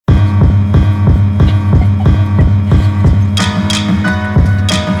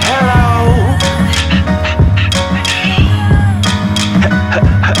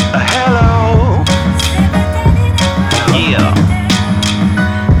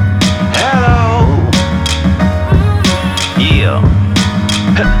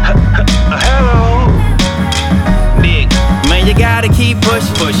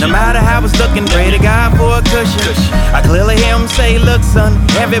No matter how it's looking, pray to God for a cushion. I clearly hear him say, look son,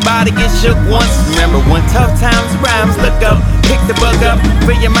 everybody gets shook once. Remember when tough times rhymes, look up, pick the book up,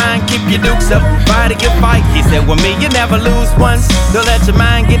 free your mind, keep your dukes up, fight a good fight. He said, with me you never lose once. Don't let your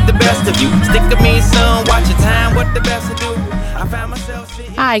mind get the best of you. Stick to me son, watch your time, what the best to do. I found myself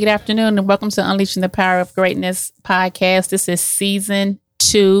sitting. Hi, good afternoon, and welcome to Unleashing the Power of Greatness podcast. This is season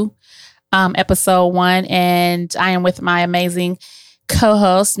 2, episode 1, and I am with my amazing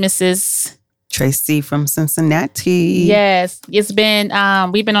co-host, Mrs. Tracy from Cincinnati. Yes, it's been,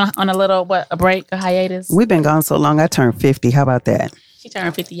 we've been on a little, a break, a hiatus. We've been gone so long, I turned 50. How about that? She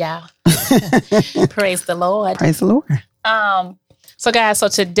turned 50, y'all. Praise the Lord. Praise the Lord. So guys,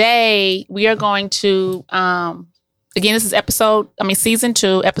 today we are going to, again, this is season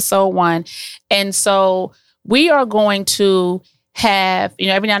 2, episode 1. And so we are going to have,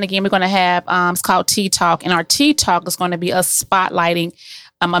 every now and again, we're going to have, it's called Tea Talk. And our Tea Talk is going to be us spotlighting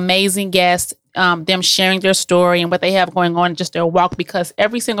amazing guests, them sharing their story and what they have going on, just their walk, because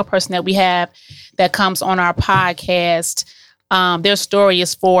every single person that we have that comes on our podcast, their story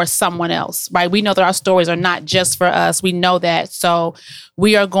is for someone else, right? We know that our stories are not just for us. We know that. So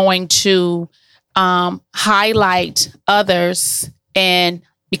we are going to highlight others, and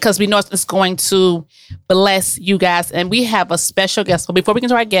because we know it's going to bless you guys. And we have a special guest. But before we get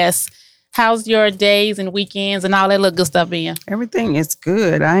to our guests, how's your days and weekends and all that little good stuff being? Everything is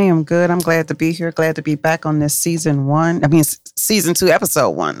good. I am good. I'm glad to be here. Glad to be back on this season 2,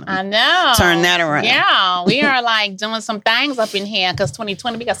 episode 1. I know. Turn that around. Yeah, we are like doing some things up in here because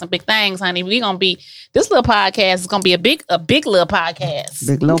 2020, we got some big things, honey. This little podcast is going to be a big little podcast.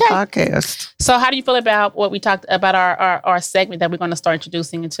 Big little podcast. So how do you feel about what we talked about our segment that we're going to start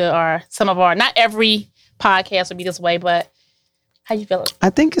introducing into some of our, not every podcast will be this way, but how you feel?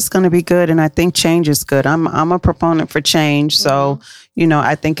 I think it's going to be good, and I think change is good. I'm a proponent for change, so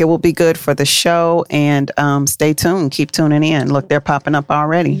I think it will be good for the show. And stay tuned, keep tuning in. Look, they're popping up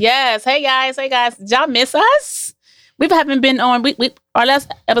already. Yes, hey guys, did y'all miss us? We haven't been on. Our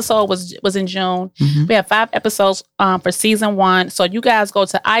last episode was in June. Mm-hmm. We have 5 episodes for season 1. So you guys go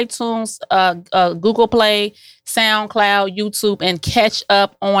to iTunes, Google Play, SoundCloud, YouTube, and catch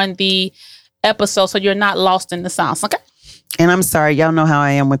up on the episode so you're not lost in the sauce. Okay. And I'm sorry, y'all know how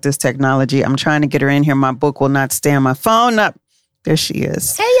I am with this technology. I'm trying to get her in here. My book will not stand my phone up. There she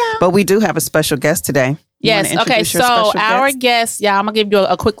is. Hey, y'all. But we do have a special guest today. Yes. Okay. So our guest, I'm gonna give you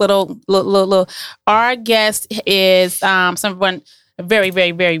a quick little. Our guest is someone very,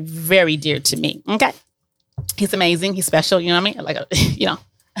 very, very, very dear to me. Okay. He's amazing. He's special. You know what I mean?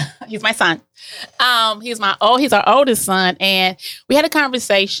 He's my son. He's our oldest son, and we had a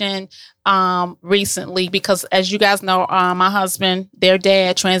conversation recently because, as you guys know, my husband, their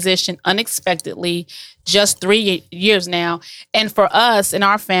dad, transitioned unexpectedly just 3 years now. And for us in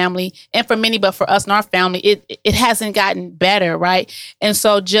our family, and for many, but for us in our family, it hasn't gotten better, right? And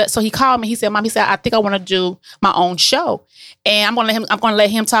so he called me. He said, "Mom," I think I want to do my own show, and I'm gonna let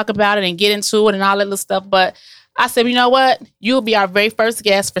him talk about it and get into it and all that little stuff. But I said, you know what? You'll be our very first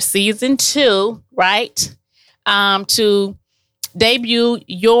guest for season 2, right? To debut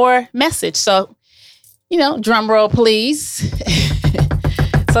your message. So, drum roll, please.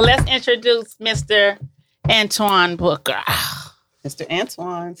 So let's introduce Mr. Antwaun Booker. Mr.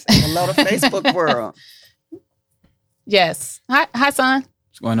 Antwaun, say hello to Facebook world. Yes. Hi, son.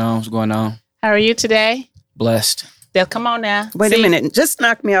 What's going on? How are you today? Blessed. Come on now. Wait a minute. Just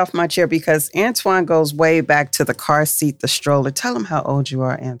knock me off my chair because Antwaun goes way back to the car seat, the stroller. Tell him how old you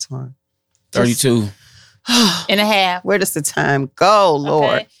are, Antwaun. 32. And a half. Where does the time go,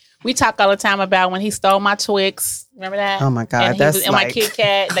 Lord? Okay. We talk all the time about when he stole my Twix. Remember that? Oh my God, and my Kit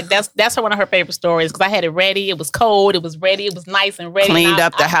Kat. Like that's one of her favorite stories because I had it ready. It was cold. It was ready. It was nice and ready. Cleaned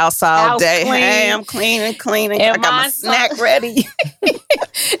up the house all day. Clean. Hey, I'm cleaning. I got my snack ready.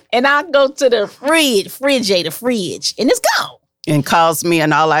 And I go to the fridge, and it's gone. And calls me,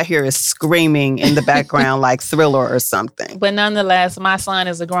 and all I hear is screaming in the background like Thriller or something. But nonetheless, my son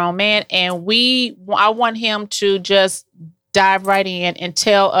is a grown man, and I want him to just dive right in and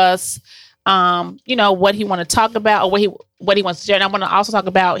tell us, what he want to talk about or what he wants to share. And I want to also talk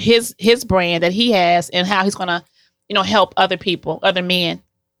about his brand that he has and how he's going to, help other people, other men.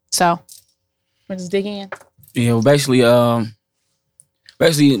 So we'll just dig in. Yeah, well, basically,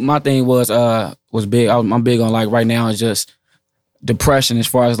 my thing was big. I'm big on, like, right now is just depression, as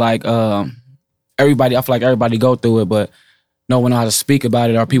far as like everybody. I feel like everybody go through it, but no one know how to speak about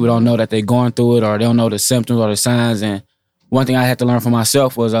it, or people don't know that they're going through it, or they don't know the symptoms or the signs. And one thing I had to learn for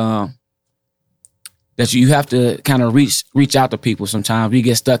myself was that you have to kind of reach out to people. Sometimes we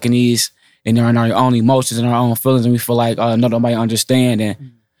get stuck in these and they're in our own emotions and our own feelings, and we feel like nobody understand,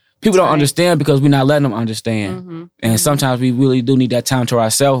 and people don't understand because we're not letting them understand. And sometimes we really do need that time to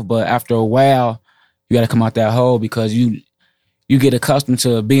ourselves, but after a while, you got to come out that hole because you get accustomed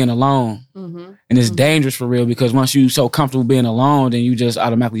to being alone, and it's dangerous for real because once you so comfortable being alone, then you just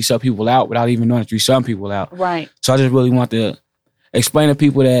automatically shut people out without even knowing that you shut people out. Right. So I just really want to explain to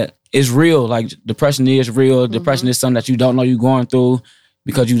people that it's real. Like depression is real. Depression is something that you don't know you're going through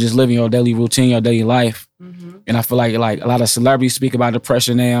because you just living your daily routine, your daily life. And I feel like a lot of celebrities speak about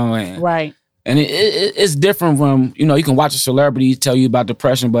depression now, and and it's different from you can watch a celebrity tell you about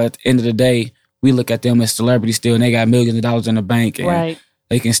depression, but at the end of the day, we look at them as celebrities still, and they got millions of dollars in the bank, and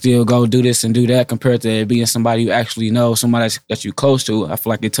they can still go do this and do that compared to being somebody you actually know, somebody that you close to. I feel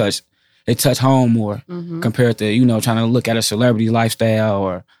like it touch home more compared to trying to look at a celebrity lifestyle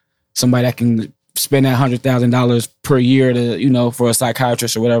or somebody that can spend that $100,000 per year to for a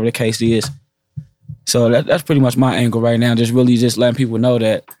psychiatrist or whatever the case is. So that's pretty much my angle right now. Just really just letting people know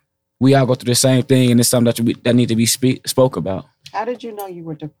that we all go through the same thing, and it's something that need to be spoke about. How did you know you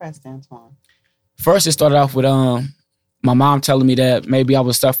were depressed, Antwaun? First, it started off with my mom telling me that maybe I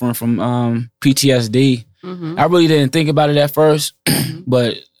was suffering from PTSD. I really didn't think about it at first,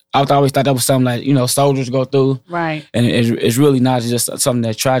 but I always thought that was something like soldiers go through. Right. And it's really not just something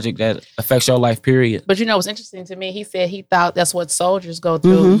that's tragic that affects your life, period. But what's interesting to me, he said he thought that's what soldiers go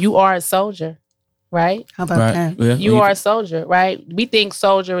through. You are a soldier. Right? How about that? Yeah. You are a soldier, right? We think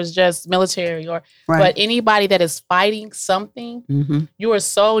soldier is just military, but anybody that is fighting something, you're a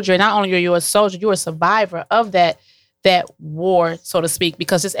soldier. Not only are you a soldier, you're a survivor of that war, so to speak.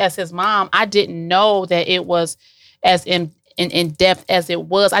 Because just as his mom, I didn't know that it was as in depth as it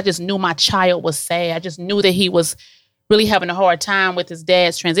was. I just knew my child was sad. I just knew that he was really having a hard time with his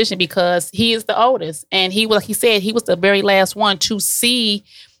dad's transition because he is the oldest, and he was the very last one to see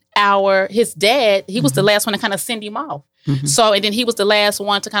his dad. He was the last one to kind of send him off. So, and then he was the last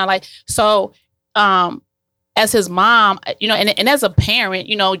one to kind of as his mom, and as a parent,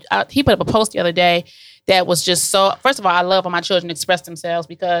 he put up a post the other day that was just so, first of all, I love when my children express themselves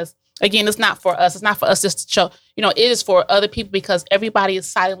because again, it's not for us. It's not for us just to show, it is for other people because everybody is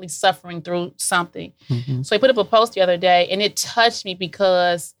silently suffering through something. So he put up a post the other day and it touched me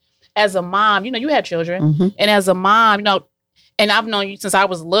because as a mom, you have children and as a mom, and I've known you since I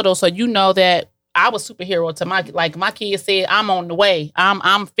was little, so you know that I was superhero to my kids said, I'm on the way.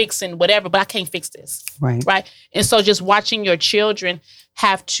 I'm fixing whatever, but I can't fix this. Right. And so just watching your children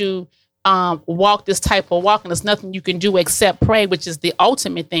have to walk this type of walk, and there's nothing you can do except pray, which is the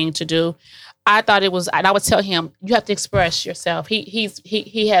ultimate thing to do. I thought it was, and I would tell him, you have to express yourself. He's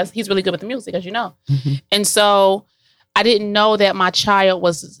really good with the music, as you know. And so I didn't know that my child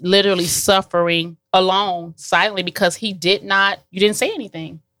was literally suffering alone, silently, because you didn't say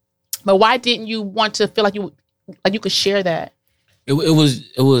anything. But why didn't you want to feel like you could share that? It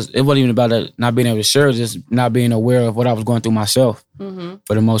wasn't even about it not being able to share, just not being aware of what I was going through myself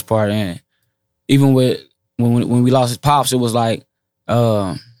for the most part. And even with when we lost his pops, it was like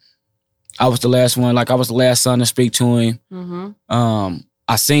I was the last one, like I was the last son to speak to him.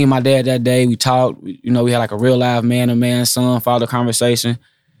 I seen my dad that day. We talked. We had like a real live man-to-man, son-father conversation.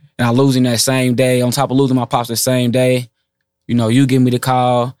 And I lose him that same day. On top of losing my pops the same day, you give me the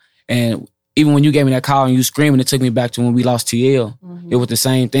call. And even when you gave me that call and you screaming, it took me back to when we lost TL. It was the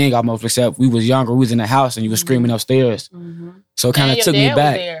same thing almost, except we was younger. We was in the house and you was screaming upstairs. So it kind of took me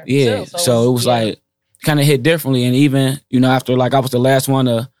back. Yeah. Too, so it was like, kind of hit differently. And even, after like I was the last one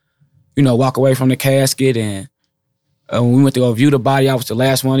to, walk away from the casket, and when we went to go view the body, I was the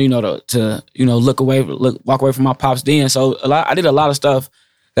last one, to walk away from my pops then. So I did a lot of stuff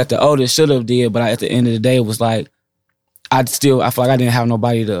that the oldest should have did, but at the end of the day, it was like, I feel like I didn't have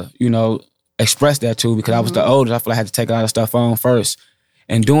nobody to, express that to because I was the oldest. I feel like I had to take a lot of stuff on first.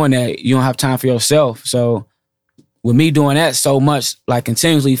 And doing that, you don't have time for yourself. So with me doing that so much, like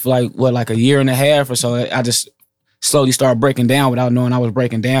continuously for like a year and a half or so, I just slowly started breaking down without knowing I was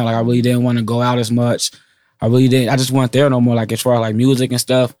breaking down. Like I really didn't want to go out as much. I just wasn't there no more, like as far as like music and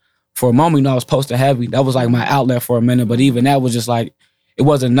stuff. For a moment, I was posting heavy. That was like my outlet for a minute. But even that was just like, it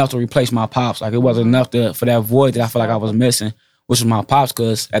wasn't enough to replace my pops. Like it wasn't enough for that void that I feel like I was missing, which was my pops.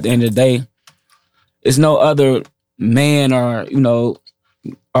 Because at the end of the day, it's no other man or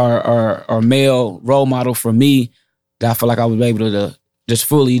or male role model for me that I feel like I was able to just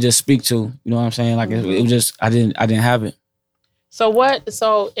fully just speak to. You know what I'm saying? Like it was just I didn't have it.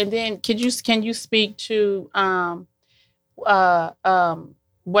 And then can you speak to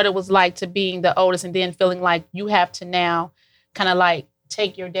what it was like to being the oldest and then feeling like you have to now kind of like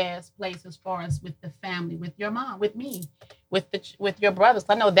take your dad's place as far as with the family, with your mom, with me, with your brothers.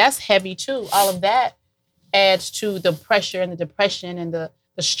 I know that's heavy too. All of that adds to the pressure and the depression and the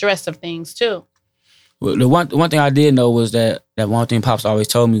stress of things too. Well, the one thing I did know was that one thing Pops always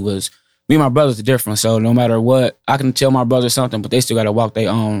told me was, me and my brothers are different. So no matter what, I can tell my brothers something, but they still got to walk their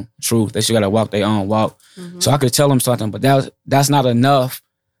own truth. They still got to walk their own walk. Mm-hmm. So I could tell them something, but that's not enough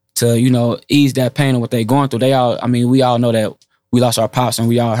to, ease that pain of what they're going through. We all know that we lost our pops and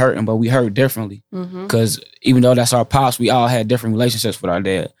we all hurting, but we hurt differently. Because even though that's our pops, we all had different relationships with our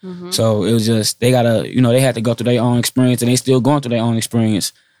dad. So it was just, they gotta, they had to go through their own experience, and they still going through their own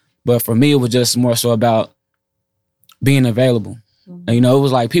experience. But for me, it was just more so about being available. And, it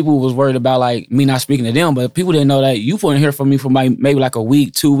was like people was worried about like me not speaking to them, but people didn't know that you wouldn't hear from me for maybe like a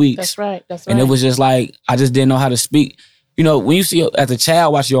week, 2 weeks. That's right. And it was just like, I just didn't know how to speak. When you see as a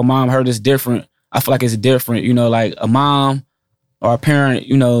child watch your mom hurt, it's different. I feel like it's different. Like a mom or a parent,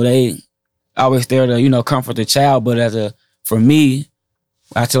 they always there to, comfort the child. But for me,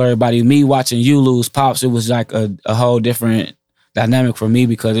 I tell everybody, me watching you lose Pops, it was like a whole different dynamic for me,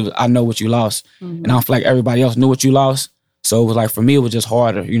 because I know what you lost. And I don't feel like everybody else knew what you lost. So it was like, for me, it was just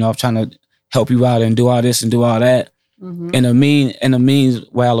harder. I'm trying to help you out and do all this and do all that. In the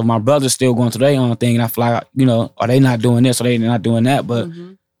meanwhile, of my brothers still going through their own thing, and I feel like, are they not doing this or they not doing that? But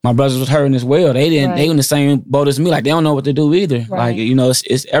my brothers was hurting as well. They didn't. Right. They in the same boat as me. Like, they don't know what to do either. Right. Like,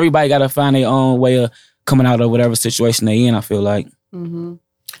 it's everybody got to find their own way of coming out of whatever situation they in, I feel like.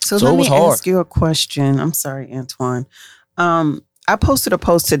 So let me ask you a question. I'm sorry, Antwaun. I posted a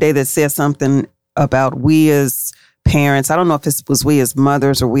post today that said something about we as parents. I don't know if it was we as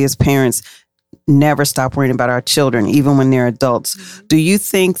mothers or we as parents never stop worrying about our children, even when they're adults. Do you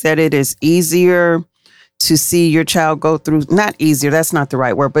think that it is easier to see your child go through, not easier, that's not the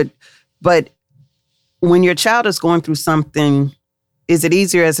right word, but when your child is going through something, is it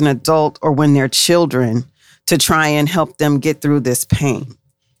easier as an adult or when they're children to try and help them get through this pain?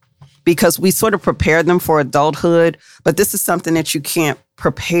 Because we sort of prepare them for adulthood, but this is something that you can't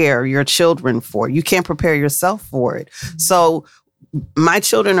prepare your children for. You can't prepare yourself for it. So my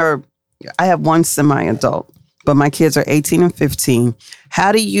children I have one semi-adult, but my kids are 18 and 15.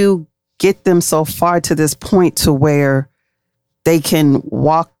 How do you get them so far to this point to where they can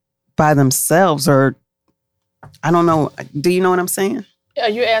walk by themselves? Or, I don't know. Do you know what I'm saying? Are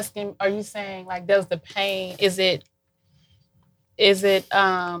you saying like, does the pain, is it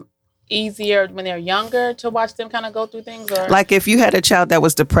easier when they're younger to watch them kind of go through things? Or? Like if you had a child that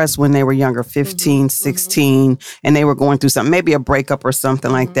was depressed when they were younger, 15, 16, and they were going through something, maybe a breakup or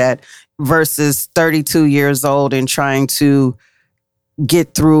something like that, versus 32 years old and trying to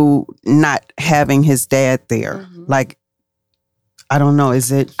get through not having his dad there. Like, I don't know,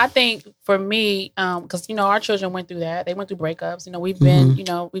 is it? I think for me, because, our children went through that. They went through breakups. We've been,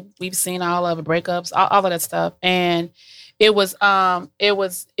 we've seen all of the breakups, all of that stuff. And it was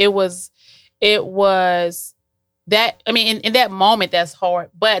that, in that moment, that's hard.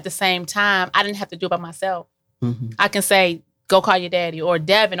 But at the same time, I didn't have to do it by myself. I can say, go call your daddy or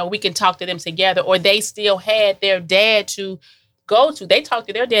Devin, or we can talk to them together. Or they still had their dad to go to. They talked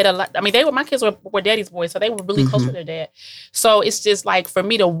to their dad a lot. My kids were daddy's boys, so they were really close to their dad. So it's just like for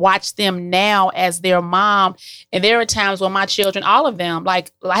me to watch them now as their mom. And there are times when my children, all of them,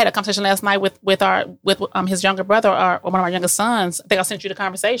 like I had a conversation last night with his younger brother or one of our youngest sons. I think I sent you the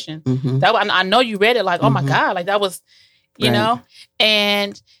conversation. I know you read it. Like, oh my God, like that was, you know.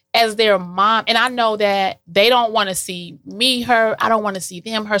 And as their mom, and I know that they don't want to see me hurt. I don't want to see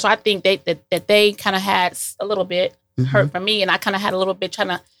them hurt. So I think that they kind of had a little bit hurt from me, and I kind of had a little bit trying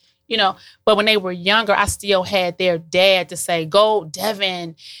to, but when they were younger, I still had their dad to say, go,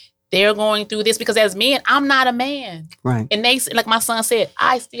 Devin, they're going through this, because as men, I'm not a man. Right. And they, like my son said,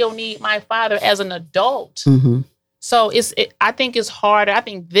 I still need my father as an adult. So I think it's harder. I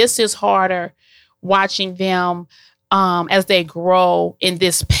think this is harder watching them as they grow in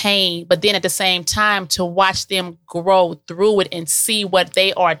this pain, but then at the same time to watch them grow through it and see what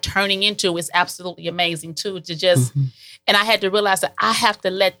they are turning into is absolutely amazing too. To just, and I had to realize that I have to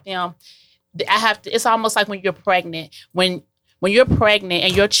let them. It's almost like when you're pregnant. When you're pregnant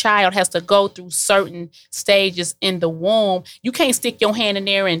and your child has to go through certain stages in the womb, you can't stick your hand in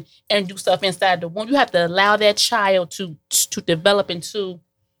there and do stuff inside the womb. You have to allow that child to develop into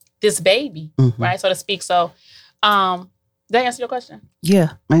this baby, right, so to speak. So. Did that answer your question?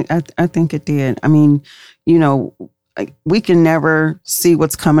 Yeah, I think it did. We can never see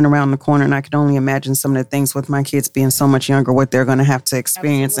what's coming around the corner, and I can only imagine some of the things with my kids being so much younger, what they're going to have to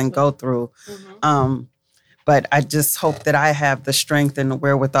experience and go through. But I just hope that I have the strength and the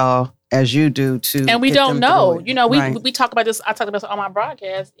wherewithal as you do to. And we don't know. You know, we talk about this. I talk about this on my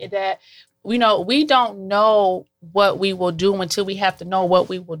broadcast that, you know, we don't know what we will do until we have to know what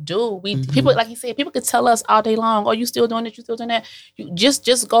we will do. People, like he said, people could tell us all day long, "Oh, you still doing it? You still doing that? You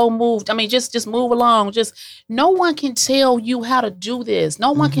just go move. I mean, just move along. Just no one can tell you how to do this.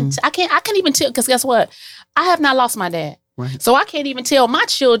 No one can. I can't even tell, because guess what? I have not lost my dad, so I can't even tell my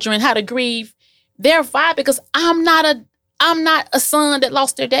children how to grieve their father, because I'm not a son that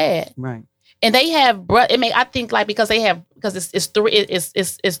lost their dad. Right. And they have, I think like because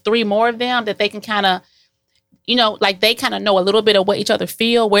it's three more of them that they can kind of, you know, like they kind of know a little bit of what each other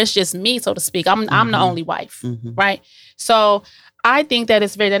feel, where it's just me, so to speak. I'm the only wife, right? So I think that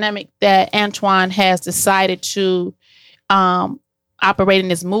it's very dynamic that Antwaun has decided to operate in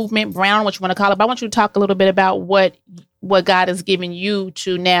this movement, Brown, what you want to call it. But I want you to talk a little bit about what God has given you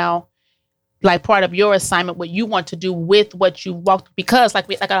to now, like part of your assignment, what you want to do with what you walked, because like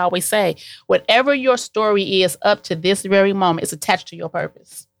I always say, whatever your story is up to this very moment, it's attached to your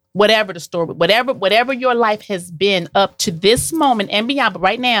purpose. Whatever the story, whatever your life has been up to this moment and beyond, but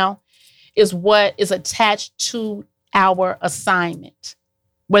right now is what is attached to our assignment.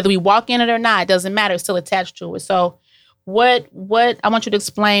 Whether we walk in it or not, it doesn't matter. It's still attached to it. So what I want you to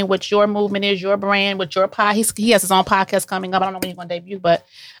explain what your movement is, your brand, what your he has his own podcast coming up. I don't know when he's going to debut, but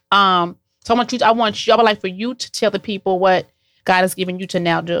so I would like for you to tell the people what God has given you to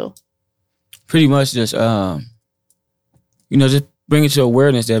now do. Pretty much just, just bring it to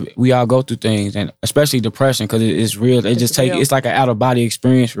awareness that we all go through things, and especially depression, because it's real. It's like an out of body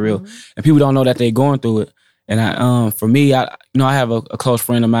experience for real, and people don't know that they're going through it. And for me, I have a close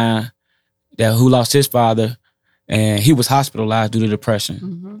friend of mine who lost his father, and he was hospitalized due to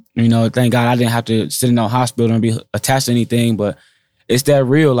depression. You know, thank God I didn't have to sit in a hospital and be attached to anything, but it's that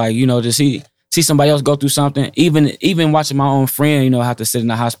real, like, you know, to see somebody else go through something, even watching my own friend, you know, have to sit in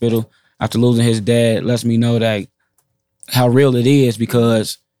the hospital after losing his dad, lets me know that how real it is,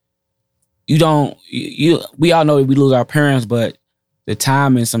 because we all know that we lose our parents, but the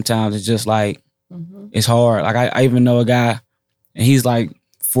timing sometimes is just like, it's hard. Like I even know a guy, and he's like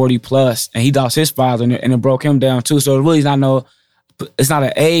 40 plus, and he lost his father, and it broke him down too. So it really it's not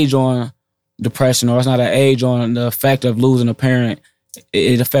an age on depression, or it's not an age on the effect of losing a parent.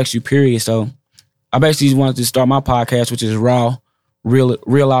 It affects you, period. So I basically wanted to start my podcast, which is R.A.W,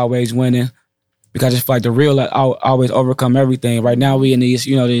 real always winning, because I just feel like the real always overcome everything. Right now we in these,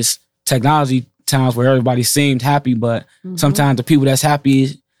 you know, these technology times where everybody seemed happy, but sometimes the people that's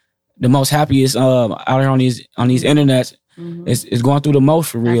happy, the most happiest out here on these internets is going through the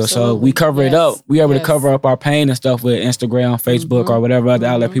most for real. Absolutely. So we cover it up. We able to cover up our pain and stuff with Instagram, Facebook, or whatever other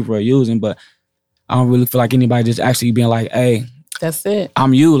outlet people are using. But I don't really feel like anybody just actually being like, hey, that's it.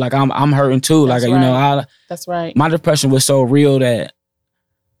 I'm you. Like I'm hurting too. That's like, right. You know, that's right. My depression was so real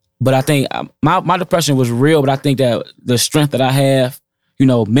but I think my depression was real, but I think that the strength that I have, you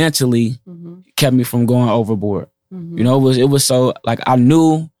know, mentally kept me from going overboard. You know, it was so like I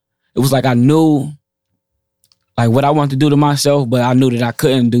knew like what I wanted to do to myself, but I knew that I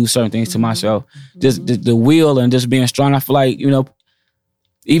couldn't do certain things to myself. Just the will and just being strong. I feel like, you know,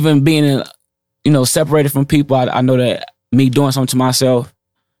 even being, you know, separated from people, I know that me doing something to myself,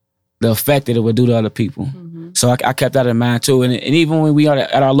 the effect that it would do to other people. So I kept that in mind too. And even when we are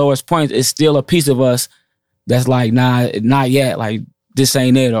at our lowest points, it's still a piece of us that's like, nah, not yet. Like, this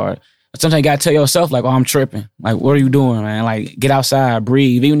ain't it. Or sometimes you got to tell yourself, like, oh, I'm tripping. Like, what are you doing, man? Like, get outside,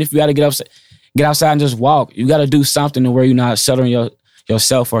 breathe. Even if you got to get outside and just walk. You got to do something to where you're not sheltering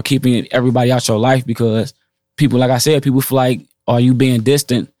yourself or keeping everybody out your life, because people, like I said, people feel like, are you being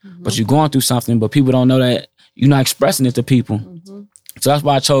distant, but you're going through something, but people don't know that you're not expressing it to people. So that's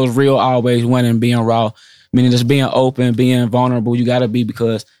why I chose real, always winning, being raw, meaning just being open, being vulnerable. You got to be,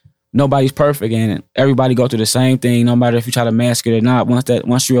 because nobody's perfect, and everybody go through the same thing, no matter if you try to mask it or not.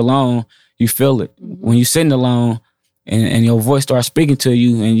 Once you're alone, you feel it. When you're sitting alone and your voice starts speaking to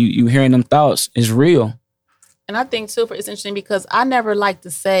you and you hearing them thoughts, it's real. And I think too, it's interesting because I never like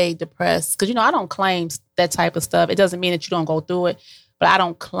to say depressed, because, you know, I don't claim that type of stuff. It doesn't mean that you don't go through it, but I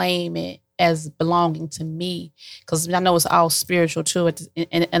don't claim it as belonging to me, because I know it's all spiritual too.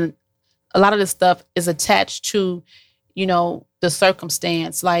 And a lot of this stuff is attached to, you know, the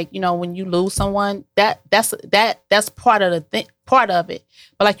circumstance. Like, you know, when you lose someone, that's part of it.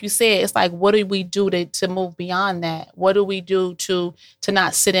 But like you said, it's like, what do we do to move beyond that? What do we do to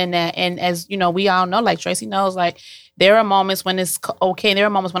not sit in that? And as you know, we all know, like Tracy knows, like there are moments when it's okay, and there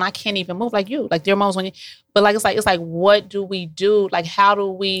are moments when I can't even move, like you. Like there are moments when but like it's like what do we do? Like how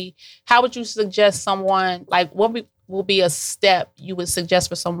would you suggest someone, like what will be a step you would suggest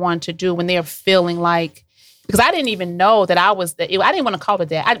for someone to do when they're feeling like because I didn't even know that I was I didn't want to call it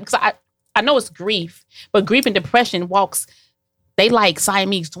that because I know it's grief, but grief and depression they like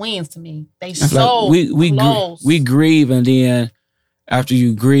Siamese twins to me. They so close. We grieve, and then after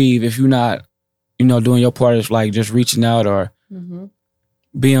you grieve, if you're not, doing your part of like just reaching out or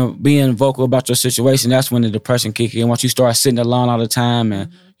being vocal about your situation, that's when the depression kicks in. Once you start sitting alone all the time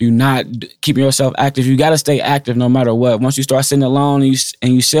and you're not keeping yourself active, you got to stay active no matter what. Once you start sitting alone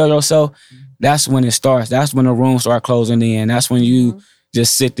and you sell yourself, that's when it starts. That's when the room start closing in. That's when you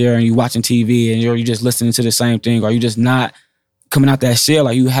just sit there and you watching TV and you're just listening to the same thing, or you just not coming out that shell.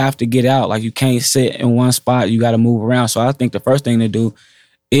 Like, you have to get out. Like, you can't sit in one spot. You got to move around. So I think the first thing to do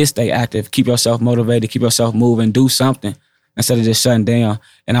is stay active. Keep yourself motivated. Keep yourself moving. Do something instead of just shutting down.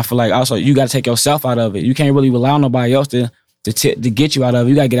 And I feel like also you got to take yourself out of it. You can't really rely on nobody else to get you out of it.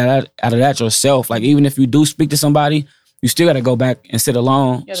 You got to get out of that yourself. Like, even if you do speak to somebody, you still got to go back and sit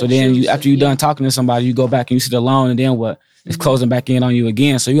alone. So then after you're done talking to somebody, you go back and you sit alone, and then what? It's closing back in on you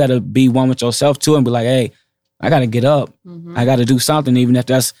again. So you got to be one with yourself too and be like, hey, I got to get up. I got to do something, even if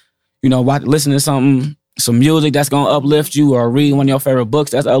that's, listen to some music that's going to uplift you, or read one of your favorite books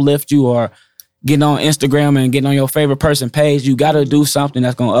that's uplift you, or getting on Instagram and getting on your favorite person page. You got to do something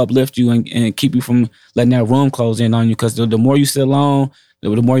that's going to uplift you and keep you from letting that room close in on you. Because the more you sit alone, the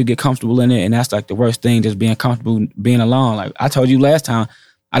more you get comfortable in it. And that's like the worst thing, just being comfortable being alone. Like I told you last time,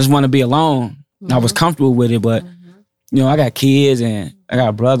 I just want to be alone. I was comfortable with it, but I got kids and I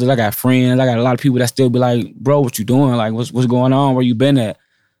got brothers, I got friends, I got a lot of people that still be like, bro, what you doing? Like, what's going on? Where you been at?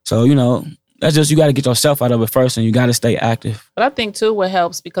 So, that's just, you got to get yourself out of it first, and you got to stay active. But I think too, what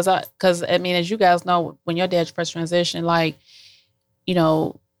helps, because as you guys know, when your dad's first transition, like,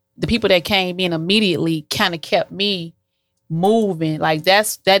 the people that came in immediately kind of kept me moving. Like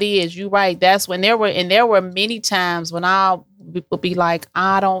you're right. That's when there were many times when I would be like,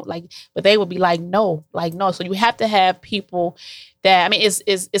 I don't like, but they would be like, no. So you have to have people that,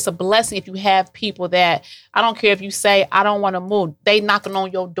 it's a blessing if you have people that, I don't care if you say, I don't want to move, they knocking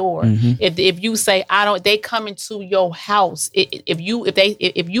on your door. If you say, they come into your house. If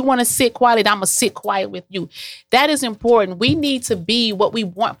you want to sit quietly, I'm going to sit quiet with you. That is important. We need to be what we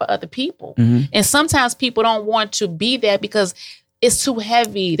want for other people. And sometimes people don't want to be that because it's too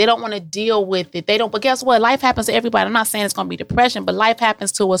heavy. They don't want to deal with it. But guess what? Life happens to everybody. I'm not saying it's going to be depression, but life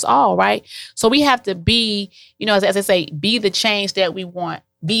happens to us all, right? So we have to be, as I say, be the change that we want.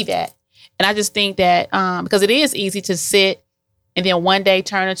 Be that. And I just think that because it is easy to sit and then one day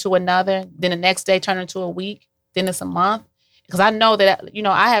turn into another, then the next day turn into a week, then it's a month. Because I know that,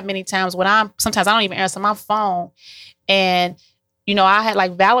 I have many times when sometimes I don't even answer my phone. And I had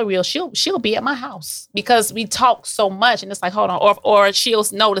like Valerie, she'll be at my house because we talk so much, and it's like, hold on, or she'll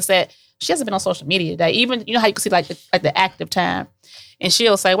notice that she hasn't been on social media today. Even how you can see like the active time, and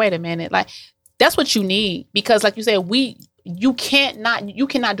she'll say, wait a minute, like that's what you need, because like you said, you cannot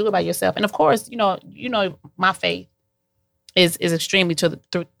do it by yourself. And of course, my faith is extremely through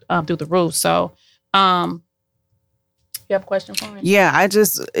the roof. So, you have a question for me? Yeah, I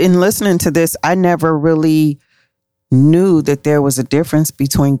just, in listening to this, I never really knew that there was a difference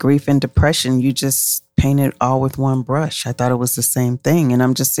between grief and depression. You just painted all with one brush. I thought it was the same thing. And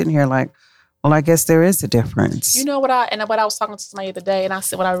I'm just sitting here like, well, I guess there is a difference. What I was talking to somebody the other day, and I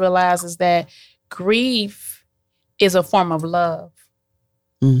said, what I realized is that grief is a form of love.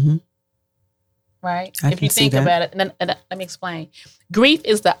 Right? If you think about it, and let me explain. Grief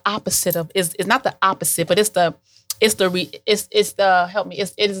is the opposite of, is not the opposite, but it's the not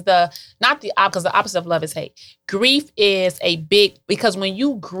the opposite, because the opposite of love is hate. Grief is because when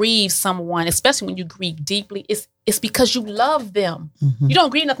you grieve someone, especially when you grieve deeply, it's because you love them. You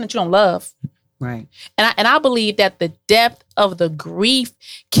don't grieve nothing that you don't love. Right. And I believe that the depth of the grief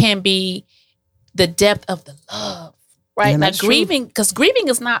can be the depth of the love. Right. Now grieving, because grieving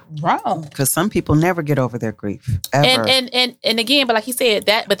is not wrong. Because some people never get over their grief. Ever. And again, but like he said,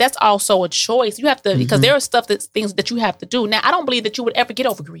 but that's also a choice. You have to, because there are things that you have to do. Now, I don't believe that you would ever get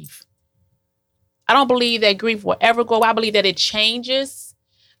over grief. I don't believe that grief will ever go. I believe that it changes.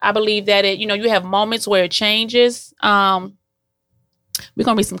 I believe that it, you have moments where it changes. We're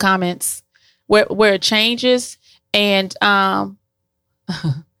gonna read some comments where it changes. And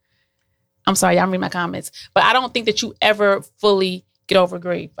I'm sorry, y'all read my comments. But I don't think that you ever fully get over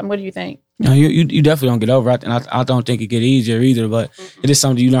grief. What do you think? No, you definitely don't get over it. And I don't think it get easier either. But it is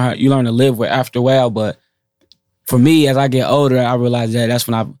something you learn to live with after a while. But for me, as I get older, I realize that that's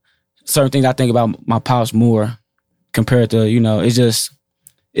when certain things I think about my pops more compared to, it's just,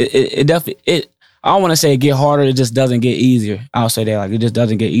 it definitely, I don't want to say it get harder. It just doesn't get easier. I'll say that. Like, it just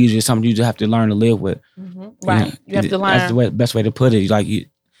doesn't get easier. It's something you just have to learn to live with. Right. You have to learn. That's the best way to put it. Like, you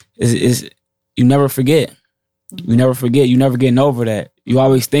never forget. You never forget. You never getting over that. You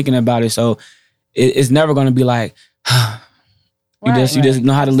always thinking about it. So it's never going to be like, you just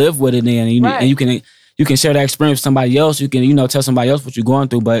know how to live with it then. And you can share that experience with somebody else. You can, tell somebody else what you're going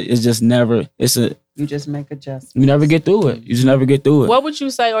through, but it's just never, you just make adjustments. You never get through it. You just never get through it. What would you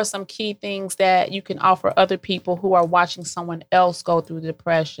say are some key things that you can offer other people who are watching someone else go through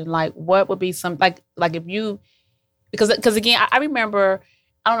depression? Like, what would be some, like if you, because again, I remember,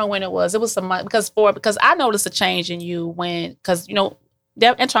 I don't know when it was some month, because I noticed a change in you because, Antwaun,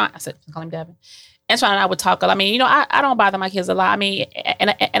 I said, call him Devin. Antwaun and I would talk. I mean, I don't bother my kids a lot. I mean,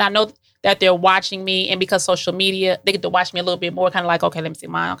 and I know that they're watching me, and because social media, they get to watch me a little bit more, kind of like, okay, let me see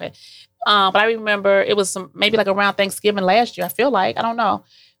mine, okay. But I remember it was maybe like around Thanksgiving last year, I feel like, I don't know.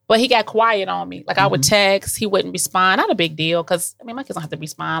 But he got quiet on me. Like I would text, he wouldn't respond. Not a big deal, because, I mean, my kids don't have to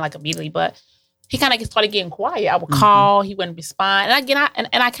respond like immediately, but he kind of started getting quiet. I would call, he wouldn't respond.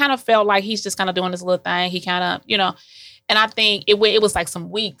 And I kind of felt like he's just kind of doing this little thing. He kind of, and I think it was like some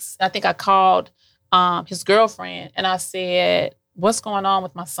weeks. I think I called his girlfriend and I said, what's going on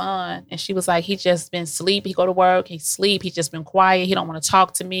with my son? And she was like, he just been sleep. He go to work, he sleep. He's just been quiet. He don't want to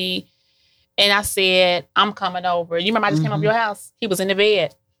talk to me. And I said, I'm coming over. You remember I just came over your house? He was in the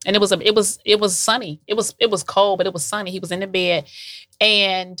bed. And it was sunny. It was cold, but it was sunny. He was in the bed.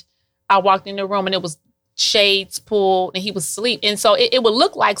 And I walked in the room and it was shades pulled and he was asleep. And so it would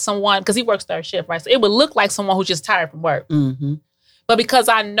look like someone, because he works third shift, right? So it would look like someone who's just tired from work. Mm-hmm. But because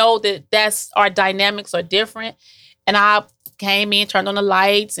I know that's our dynamics are different, and I came in, turned on the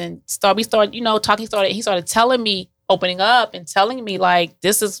lights, and we started, talking. He started telling me, opening up and telling me, like,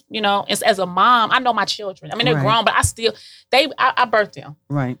 this is, as a mom, I know my children. I mean, they're grown, but I birthed them.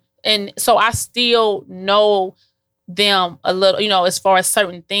 Right. And so I still know them a little, as far as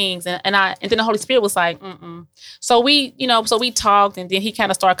certain things. And then the Holy Spirit was like, So we talked, and then he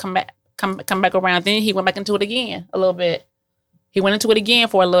kind of started come back around. Then he went back into it again a little bit. He went into it again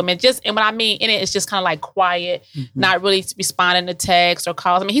for a little bit. And what I mean in it's just kind of like quiet, not really responding to texts or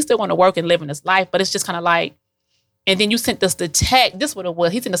calls. I mean, he's still going to work and living his life, but it's just kind of like, and then you sent us the text. This is what it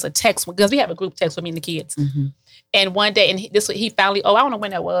was. He sent us a text because we have a group text with me and the kids. Mm-hmm. And one day, and he finally, I don't know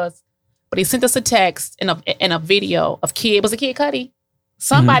when that was, but he sent us a text and a video of Kid. Was it Kid Cudi?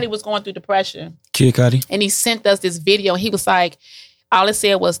 Somebody was going through depression. Kid Cudi. And he sent us this video. And he was like, all it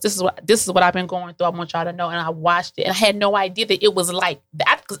said was, this is what I've been going through. I want y'all to know. And I watched it. And I had no idea that it was like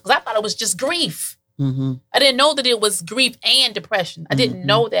that, because I thought it was just grief. Mm-hmm. I didn't know that it was grief and depression. I didn't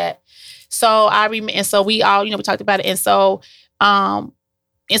know that. So and so we all, we talked about it. And so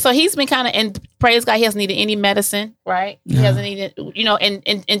he's been kind of, and praise God, he hasn't needed any medicine, right? He hasn't needed,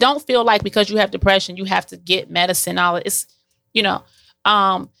 and don't feel like because you have depression, you have to get medicine. All it's,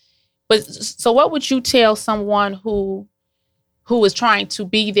 but so what would you tell someone who is trying to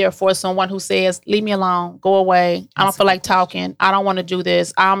be there for someone who says, leave me alone, go away. I don't feel like talking. I don't want to do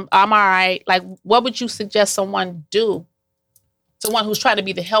this. I'm all right. Like, what would you suggest someone do? Someone who's trying to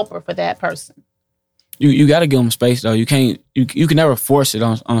be the helper for that person. You got to give them space, though. You can never force it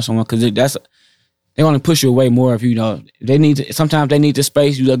on someone, because they want to push you away more if sometimes they need the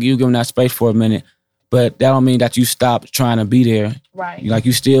space. You give them that space for a minute, but that don't mean that you stop trying to be there. Right. Like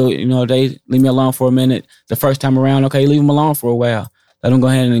you still, they leave me alone for a minute. The first time around, okay, leave them alone for a while. Let them go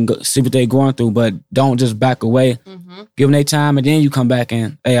ahead and see what they're going through, but don't just back away. Mm-hmm. Give them their time, and then you come back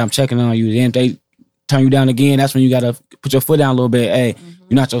and, hey, I'm checking on you. Then if they turn you down again, that's when you got to put your foot down a little bit. Hey,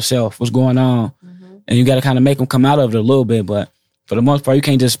 you're not yourself. What's going on? And you got to kind of make them come out of it a little bit. But for the most part, you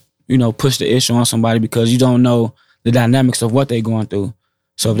can't just, push the issue on somebody, because you don't know the dynamics of what they're going through.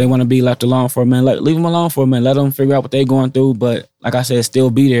 So if they want to be left alone for a minute, leave them alone for a minute. Let them figure out what they're going through. But like I said, still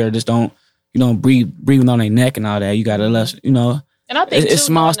be there. Just don't, breathing on their neck and all that. You got to let, And I think it's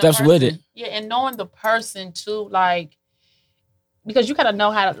small steps with it. Yeah, and knowing the person too, like, because you kind of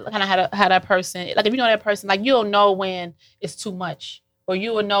know how that person, like if you know that person, like you'll know when it's too much. Or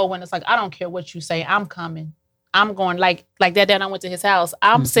you will know when it's like, I don't care what you say, I'm coming. I'm going like that day I went to his house.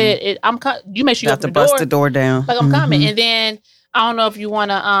 Said, you make sure you open the door. Bust the door down. Like I'm coming. And then, I don't know if you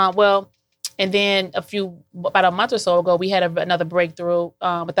want to, and then about a month or so ago, we had another breakthrough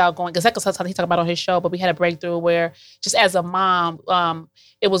without going, because that's something he talked about on his show, but we had a breakthrough where just as a mom,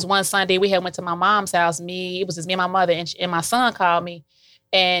 it was one Sunday we had went to my mom's house. It was just me and my mother, and my son called me,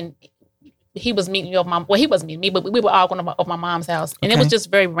 and he was meeting me over he wasn't meeting me, but we were all going over my mom's house. And it was just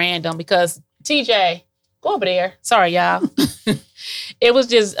very random because, TJ, go over there. Sorry, y'all. It was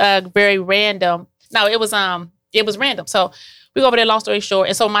just very random. No, it was random. So we go over there, long story short.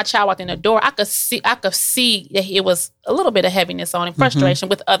 And so my child walked in the door. I could see that it was a little bit of heaviness on him, frustration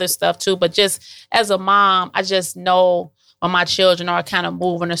with other stuff too. But just as a mom, I just know when my children are kind of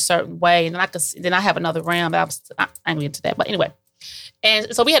moving a certain way. And then I have another realm, but I ain't gonna get into that. But anyway.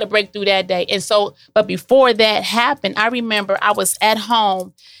 And so we had a breakthrough that day. And so, but before that happened, I remember I was at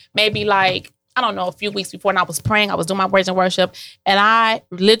home, maybe like, I don't know, a few weeks before, and I was praying. I was doing my praise and worship. And I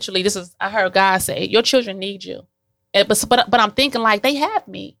literally, I heard God say, your children need you. But I'm thinking like, they have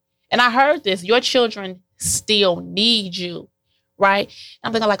me. And I heard this, your children still need you, right?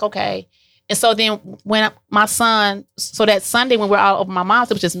 I'm thinking like, okay. And so then when my son, so that Sunday when we're all over my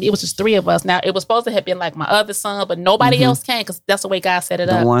mom's, it was just 3 of us. Now, it was supposed to have been like my other son, but nobody else came because that's the way God set it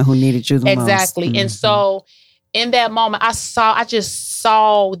up. The one who needed you the most. Exactly. And so in that moment, I saw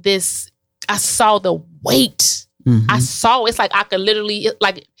the weight. I saw, it's like I could literally,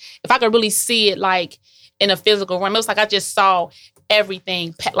 like if I could really see it like in a physical realm, it was like I just saw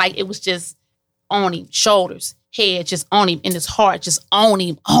everything, like it was just on him, shoulders, head, just on him, in his heart, just on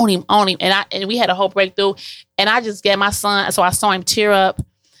him. And we had a whole breakthrough. And I just gave my son, so I saw him tear up.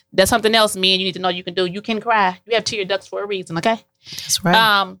 That's something else, men, you need to know you can do. You can cry. You have tear ducts for a reason, okay? That's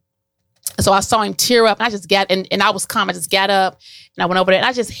right. So I saw him tear up, and I just and I was calm. I just got up, and I went over there, and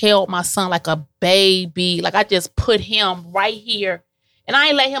I just held my son like a baby. Like I just put him right here. And I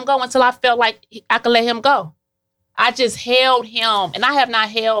ain't let him go until I felt like I could let him go. I just held him, and I have not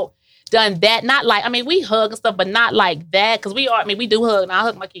done that. Not like, I mean, we hug and stuff, but not like that. Because we do hug, and I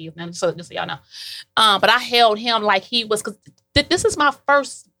hug my kids now, just so y'all know. But I held him like he was, because this is my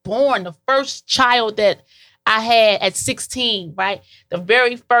firstborn, the first child that I had at 16, right? The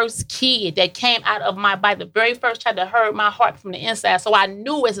very first kid that came out of my body, the very first child that hurt my heart from the inside. So I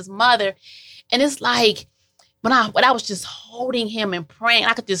knew as his mother. And it's like, when I was just holding him and praying,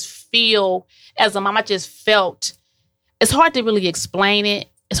 I could just feel, as a mom, I just felt, it's hard to really explain it.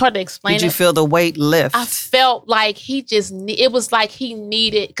 It's hard to explain it. Did you feel the weight lift? I felt like it was like he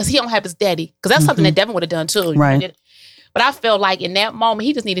needed, because he don't have his daddy. Because that's something that Devin would have done too. Right. But I felt like in that moment,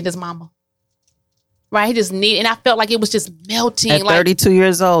 he just needed his mama. Right? He just needed, and I felt like it was just melting. At 32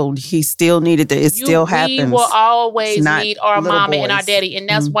 years old, he still needed it. It still happens. We will always need our mama and our daddy. And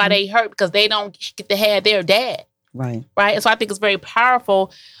that's why they hurt, because they don't get to have their dad. Right. Right. And so I think it's very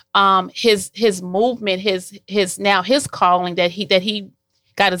powerful. His movement, his calling that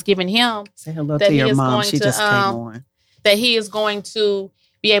God has given him. Say hello to your mom. She just came on. That he is going to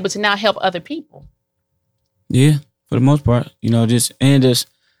be able to now help other people. Yeah, for the most part, just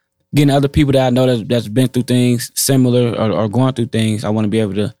getting other people that I know that's been through things similar or going through things. I want to be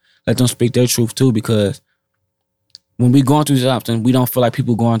able to let them speak their truth too, because when we going through something, we don't feel like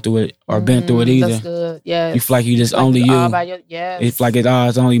people going through it or been through it either. That's good. Yeah. You feel like you just only you. It's like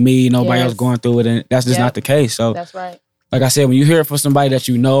it's only me, nobody else going through it, and that's just not the case. So that's right. Like I said, when you hear it from somebody that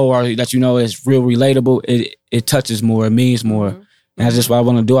you know or that you know is real relatable, it touches more, it means more. And that's just what I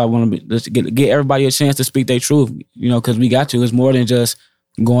want to do. I want to get everybody a chance to speak their truth, because we got to. It's more than just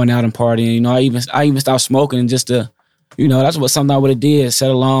going out and partying. I even stopped smoking just to, that's what something I would have did, sat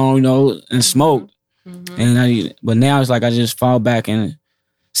alone, and smoke. But now it's like I just fall back and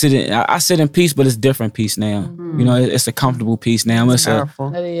sit in. I sit in peace, but it's different peace now. It's a comfortable peace now. It's a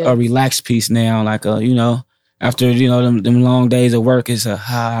relaxed peace now. Like after them long days of work, it's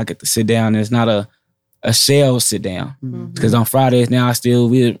I get to sit down. It's not a shell sit down, because on Fridays now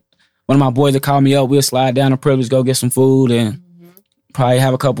one of my boys that call me up, we'll slide down to Privilege, go get some food and probably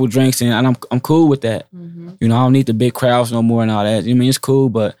have a couple of drinks, and I'm cool with that. I don't need the big crowds no more and all that. It's cool,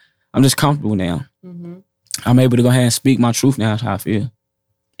 but I'm just comfortable now. I'm able to go ahead and speak my truth now. That's how I feel.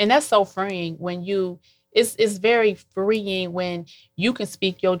 And that's so freeing when it's very freeing when you can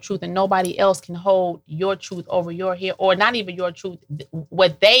speak your truth and nobody else can hold your truth over your head, or not even your truth,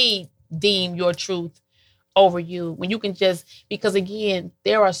 what they deem your truth over you. When you can because again,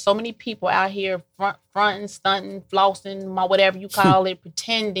 there are so many people out here fronting, stunting, flossing, whatever you call it,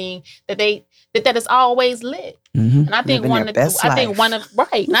 pretending that that is always lit. And I think one of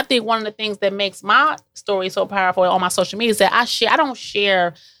the things that makes my story so powerful on my social media is that I don't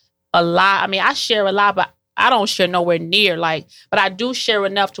share a lot. I mean, I share a lot, but I don't share nowhere near but I do share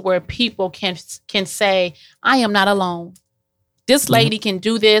enough to where people can say, I am not alone. This lady can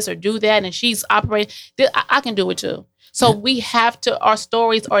do this or do that, and she's operating. I can do it too. So we have to, our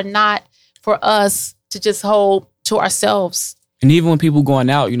stories are not for us to just hold to ourselves. And even when people going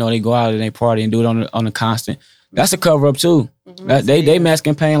out, they go out and they party and do it on a constant. That's a cover up too. They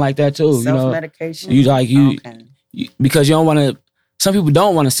masking pain like that too. Self-medication. Because you don't want to. Some people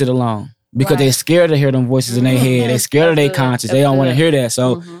don't want to sit alone because they're scared to hear them voices in their head. They're scared of their conscience. They don't want to hear that.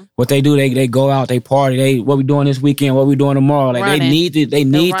 So what they do, they go out, they party. What we doing this weekend? What we doing tomorrow? Like they need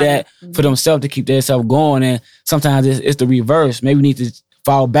that for themselves to keep themselves going. And sometimes it's the reverse. Maybe we need to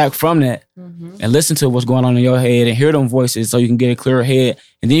fall back from that and listen to what's going on in your head and hear them voices so you can get a clearer head.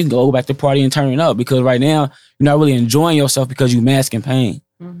 And then you can go back to party and turn it up, because right now you're not really enjoying yourself because you masking pain.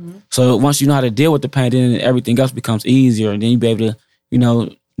 So once you know how to deal with the pain, then everything else becomes easier, and then you be able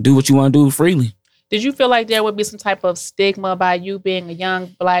to, do what you want to do freely. Did you feel like there would be some type of stigma by you being a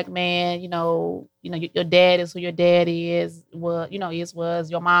young black man? Your dad is who your dad is. Well,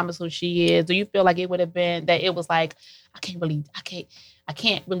 your mom is who she is. Do you feel like it would have been that it was like, I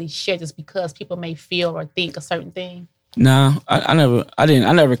can't really share this because people may feel or think a certain thing? No, I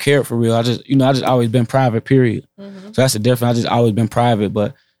never cared for real. I just always been private, period. So that's the difference. I just always been private.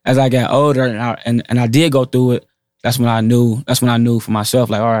 But as I got older and I did go through it, that's when I knew for myself,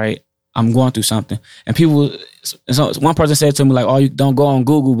 like, all right, I'm going through something. And one person said to me, like, oh, you don't go on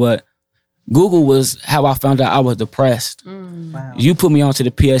Google, but Google was how I found out I was depressed. Wow. You put me onto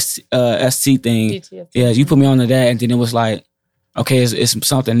the PTSD thing. PTSD. Yeah, you put me onto that, and then it was like, okay, it's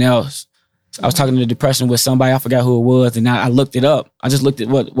something else. I was talking to depression with somebody, I forgot who it was, and I looked it up. I just looked at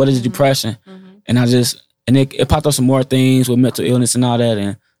what is depression, and it popped up some more things with mental illness and all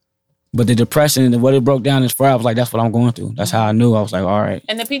that, but the depression and what it broke down is for, I was like, that's what I'm going through. That's how I knew. I was like, all right.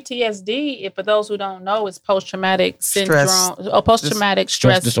 And the PTSD, for those who don't know, is post-traumatic syndrome or post-traumatic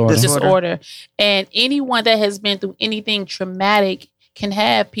stress disorder. And anyone that has been through anything traumatic can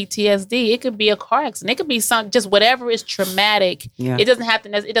have PTSD. It could be a car accident. It could be just whatever is traumatic. Yeah. It doesn't have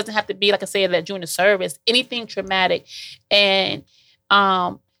to be, like I said, that during the service. Anything traumatic. And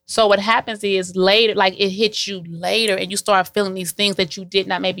so what happens is later, like it hits you later, and you start feeling these things that you did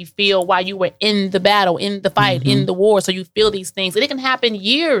not maybe feel while you were in the battle, in the fight, in the war. So you feel these things, and it can happen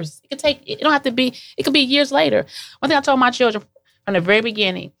years. It could be years later. One thing I told my children from the very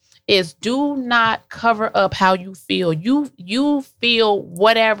beginning is, do not cover up how you feel. You feel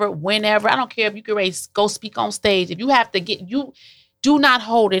whatever, whenever. I don't care if you can go speak on stage. If you have to do not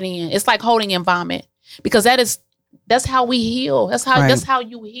hold it in. It's like holding in vomit, because that's how we heal. That's how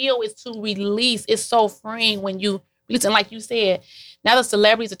you heal, is to release. It's so freeing when you release. And like you said, now the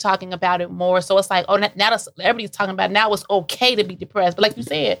celebrities are talking about it more. So it's like, oh, now the celebrities talking about it. Now it's okay to be depressed. But like you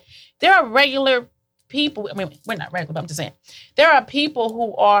said, there are regular people. I mean, we're not regular, but I'm just saying. There are people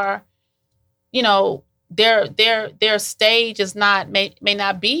who are, their stage is may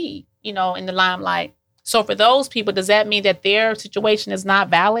not be, in the limelight. So for those people, does that mean that their situation is not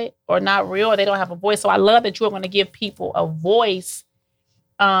valid or not real, or they don't have a voice? So I love that you are going to give people a voice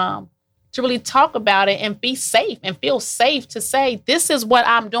to really talk about it and be safe and feel safe to say, this is what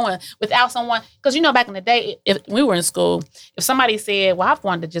I'm doing, without someone. Because, back in the day, if we were in school, if somebody said, well, I've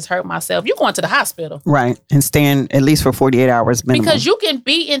wanted to just hurt myself, you're going to the hospital. Right. And staying at least for 48 hours minimum. Because you can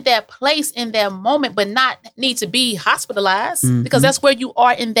be in that place in that moment, but not need to be hospitalized, because that's where you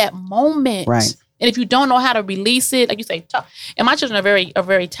are in that moment. Right. And if you don't know how to release it, like you say, talk. And my children are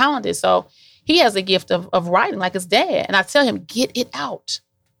very talented. So he has a gift of writing like his dad. And I tell him, get it out.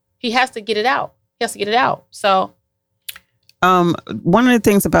 He has to get it out. So. One of the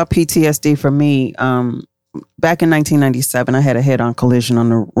things about PTSD for me, back in 1997, I had a head-on collision on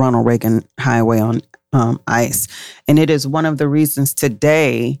the Ronald Reagan Highway on ice. And it is one of the reasons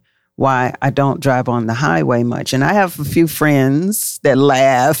today why I don't drive on the highway much. And I have a few friends that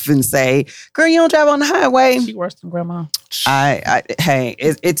laugh and say, girl, you don't drive on the highway. She worse than grandma.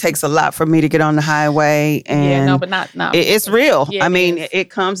 It takes a lot for me to get on the highway. And it's real. Yeah,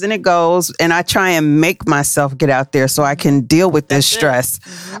 it comes and it goes. And I try and make myself get out there so I can deal with this stress.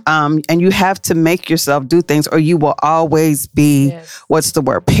 And you have to make yourself do things, or you will always be,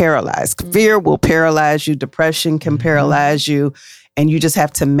 paralyzed. Fear will paralyze you. Depression can paralyze you. And you just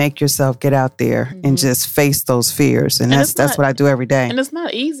have to make yourself get out there and just face those fears. And that's what I do every day. And it's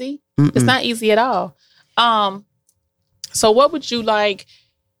not easy. It's not easy at all. So what would you like?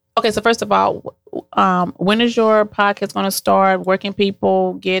 Okay, so first of all, when is your podcast going to start? Where can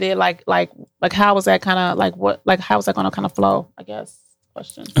people get it? Like how is that kind of how is that going to kind of flow? I guess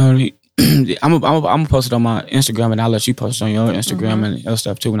question. I'm gonna post it on my Instagram, and I'll let you post it on your Instagram and other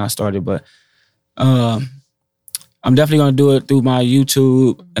stuff too when I started. But I'm definitely going to do it through my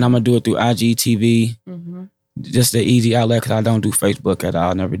YouTube, and I'm going to do it through IGTV. Just the easy outlet, because I don't do Facebook at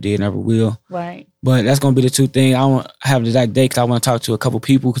all. Never did, never will. Right. But that's going to be the two things. I want to have the exact date, because I want to talk to a couple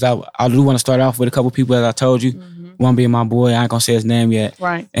people, because I do want to start off with a couple people, as I told you. One being my boy. I ain't going to say his name yet.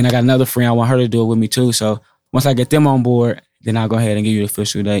 Right. And I got another friend. I want her to do it with me too. So once I get them on board, then I'll go ahead and give you the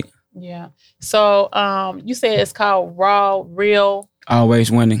official date. Yeah. So you said it's called R.A.W. Always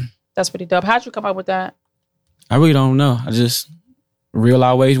Winning. That's pretty dope. How'd you come up with that? I really don't know. I just, real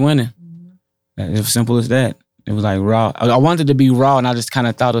always winning. It's simple as that. It was like raw. I wanted it to be raw, and I just kind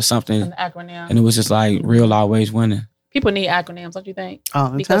of thought of something. An acronym. And it was just like real always winning. People need acronyms, don't you think?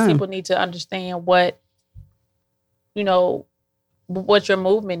 All the because time. People need to understand what, what your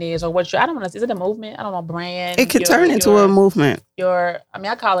movement is, or what your, I don't know, is it a movement? I don't know, brand. It could turn into a movement. I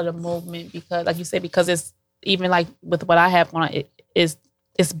call it a movement because, like you said, because it's even like with what I have going on,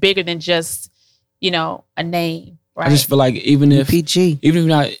 it's bigger than just, a name. Right? I just feel like even if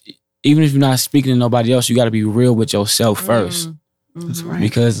you're not speaking to nobody else, you got to be real with yourself first. Mm-hmm. That's right.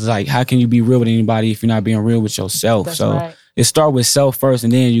 Because it's like, how can you be real with anybody if you're not being real with yourself? That's so right. It start with self first,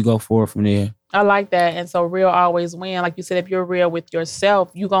 and then you go forward from there. I like that. And so real always win. Like you said, if you're real with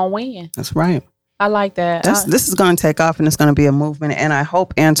yourself, you're going to win. That's right. I like that. This is going to take off, and it's going to be a movement. And I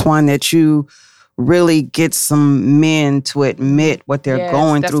hope, Antwaun, that you really get some men to admit what they're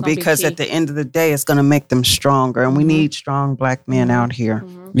going through, because at the end of the day, it's going to make them stronger. And we need strong Black men out here.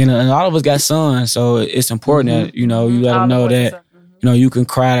 Mm-hmm. And a lot of us got sons, so it's important that, you let them know that, you can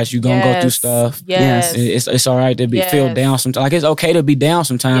cry, that you're going to go through stuff. Yes. It's all right to feel down sometimes. Like, it's okay to be down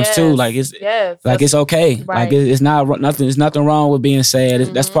sometimes too. Like, it's okay. Right. Like, it's nothing wrong with being sad.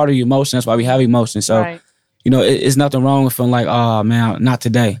 That's part of your emotion. That's why we have emotions. So, it's nothing wrong with feeling like, oh man, not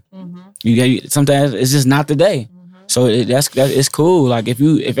today. Mm-hmm. Sometimes it's just not the day. Mm-hmm. So it's cool. Like, if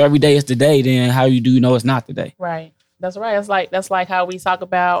every day is the day, then how you do know it's not the day? Right. That's right. That's like how we talk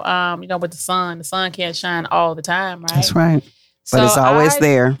about, with the sun. The sun can't shine all the time, right? That's right. But it's always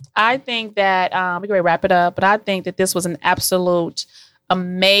there. I think that we're going to wrap it up, but I think that this was an absolute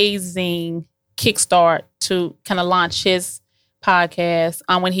amazing kickstart to kind of launch his podcast.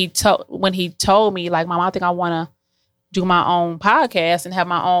 When he told me, like, Mom, I think I want to do my own podcast and have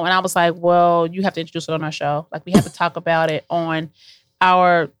my own. And I was like, well, you have to introduce it on our show. Like, we have to talk about it on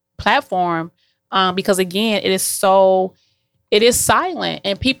our platform, because again, it is silent,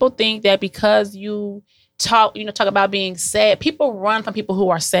 and people think that because you talk about being sad, people run from people who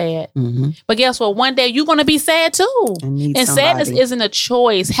are sad. Mm-hmm. But guess what? One day you're going to be sad too. And sadness isn't a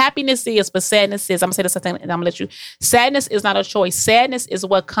choice. Happiness is, but sadness is. I'm going to say this thing, and I'm going to let you. Sadness is not a choice. Sadness is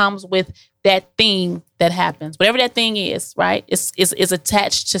what comes with that thing that happens. Whatever that thing is, right? Is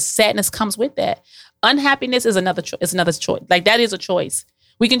attached to sadness, comes with that. Unhappiness is another choice. It's another choice. Like, that is a choice.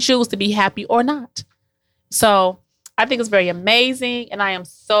 We can choose to be happy or not. So I think it's very amazing, and I am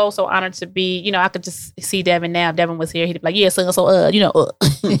so honored to be. I could just see Devin now. If Devin was here, he'd be like, "Yeah, so he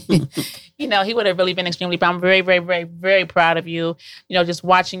would have really been extremely proud. I'm very, very, very, very proud of you. Just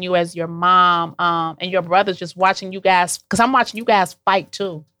watching you as your mom, and your brothers, just watching you guys, because I'm watching you guys fight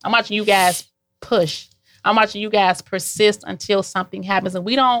too. I'm watching you guys push. I'm watching you guys persist until something happens, and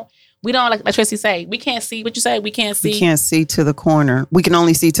we don't, like Tracy say, we can't see what you say. We can't see to the corner. We can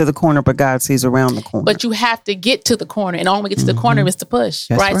only see to the corner, but God sees around the corner. But you have to get to the corner, and the only way to get to the corner is to push.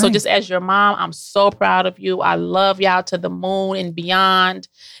 That's right? So just as your mom, I'm so proud of you. I love y'all to the moon and beyond.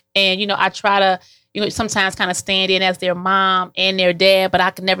 And, I try to, sometimes kind of stand in as their mom and their dad, but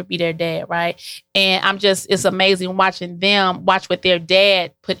I can never be their dad, right? And it's amazing watching them, watch what their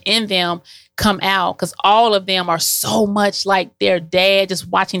dad put in them come out, because all of them are so much like their dad, just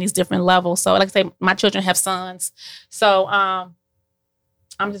watching these different levels. So like I say, my children have sons. So I'm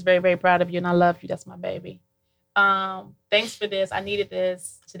just very, very proud of you, and I love you. That's my baby. Thanks for this. I needed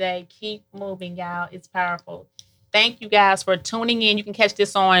this today. Keep moving, y'all. It's powerful. Thank you guys for tuning in. You can catch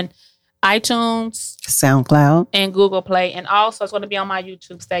this on iTunes, SoundCloud, and Google Play. And also it's going to be on my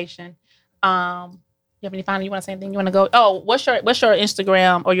YouTube station. You have any final? You want to say anything? You want to go? Oh, what's your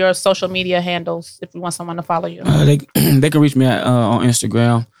Instagram or your social media handles if you want someone to follow you? They can reach me on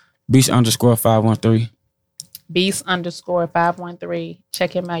Instagram, beast_513. Beast_513.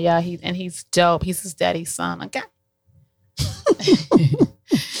 Check him out, y'all. He's dope. He's his daddy's son. Okay.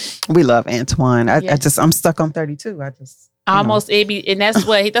 We love Antwaun. I'm stuck on 32. Almost, and that's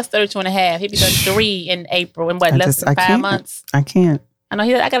 32 and a half. He'll be 33 in April, in less than 5 months. I can't. I know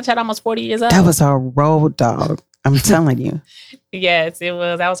I got a child almost 40 years old. That was our road dog. I'm telling you. Yes, it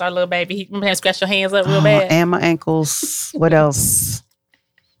was. That was our little baby. He remember him scratch your hands up real bad. And my ankles. What else?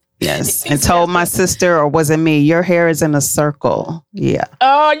 Yes. And told my sister, or was it me, your hair is in a circle. Yeah.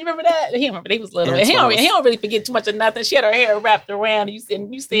 Oh, you remember that? He remember. He was little. He don't really forget too much of nothing. She had her hair wrapped around.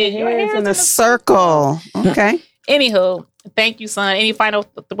 And you said your hair is in a circle. Okay. Anywho, thank you, son. Any final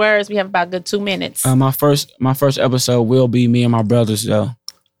words? We have about a good 2 minutes. My first episode will be me and my brothers, though.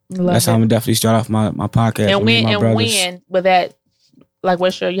 That's how I'm gonna definitely start off my podcast. And when with that, like,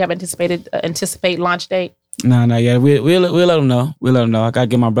 what's your, you have anticipate launch date? No, yeah. We'll let them know. I gotta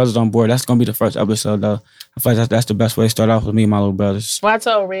get my brothers on board. That's gonna be the first episode, though. I feel like that's the best way to start off with me and my little brothers. Well, I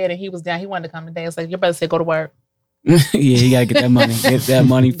told Red, and he was down. He wanted to come today. It's like, your brother said, go to work. Yeah, he gotta get that money. Get that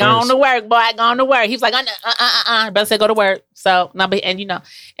money first. Go on to work, boy. Go on to work. He was like, brother said, go to work. So, and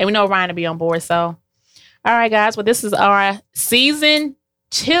we know Ryan to be on board. So, All right, guys. Well, this is our season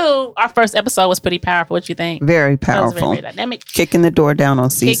 2. Our first episode was pretty powerful. What you think? Very powerful. Very, very dynamic. Kicking the door down on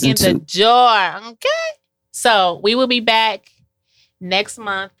season 2. Kicking the door. Okay. So we will be back next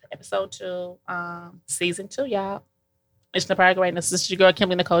month, episode 2, season 2, y'all. It's the Park Greatness. This is your girl,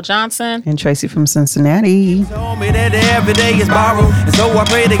 Kimberly Nicole Johnson. And Tracy from Cincinnati. Told me that every day is borrowed. And so I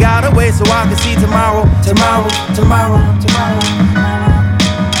pray to God away so I can see tomorrow.